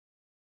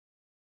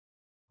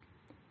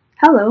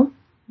Hello,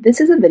 this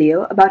is a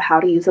video about how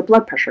to use a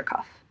blood pressure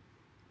cuff.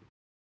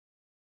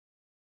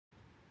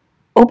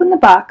 Open the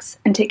box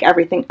and take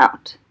everything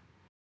out.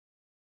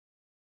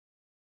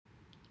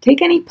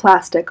 Take any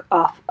plastic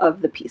off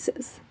of the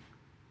pieces.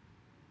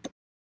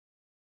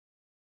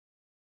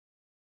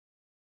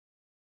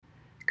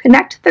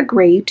 Connect the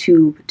gray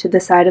tube to the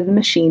side of the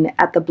machine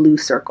at the blue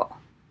circle.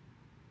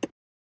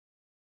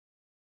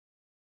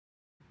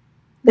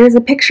 There's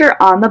a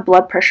picture on the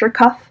blood pressure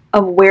cuff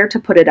of where to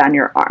put it on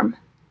your arm.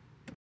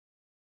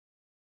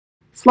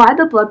 Slide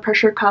the blood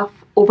pressure cuff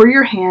over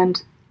your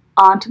hand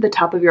onto the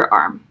top of your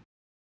arm.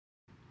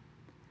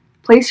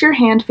 Place your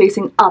hand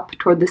facing up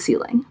toward the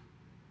ceiling.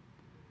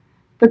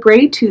 The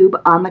gray tube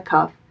on the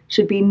cuff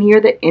should be near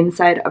the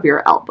inside of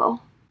your elbow.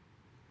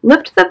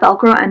 Lift the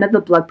Velcro end of the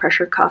blood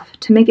pressure cuff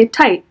to make it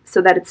tight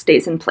so that it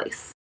stays in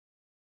place.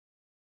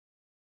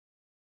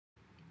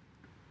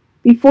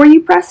 Before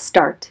you press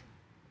start,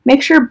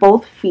 make sure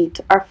both feet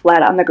are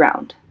flat on the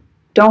ground.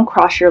 Don't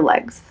cross your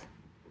legs.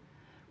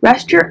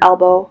 Rest your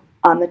elbow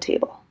on the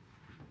table.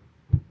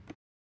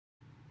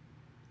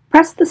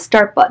 Press the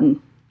start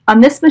button. On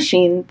this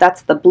machine,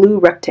 that's the blue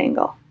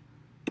rectangle.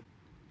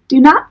 Do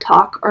not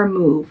talk or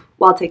move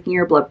while taking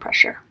your blood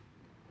pressure.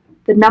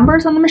 The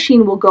numbers on the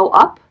machine will go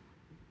up,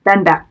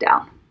 then back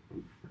down.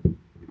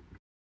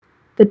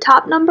 The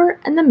top number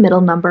and the middle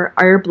number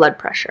are your blood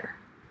pressure.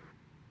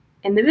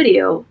 In the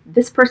video,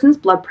 this person's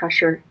blood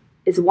pressure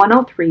is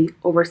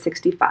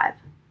 103/65.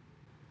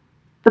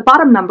 The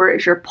bottom number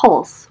is your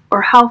pulse,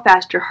 or how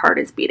fast your heart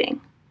is beating.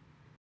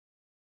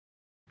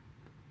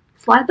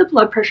 Slide the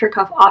blood pressure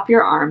cuff off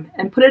your arm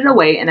and put it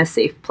away in a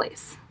safe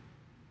place.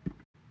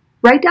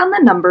 Write down the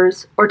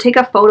numbers or take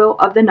a photo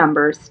of the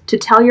numbers to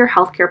tell your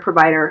healthcare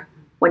provider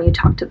when you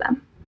talk to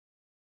them.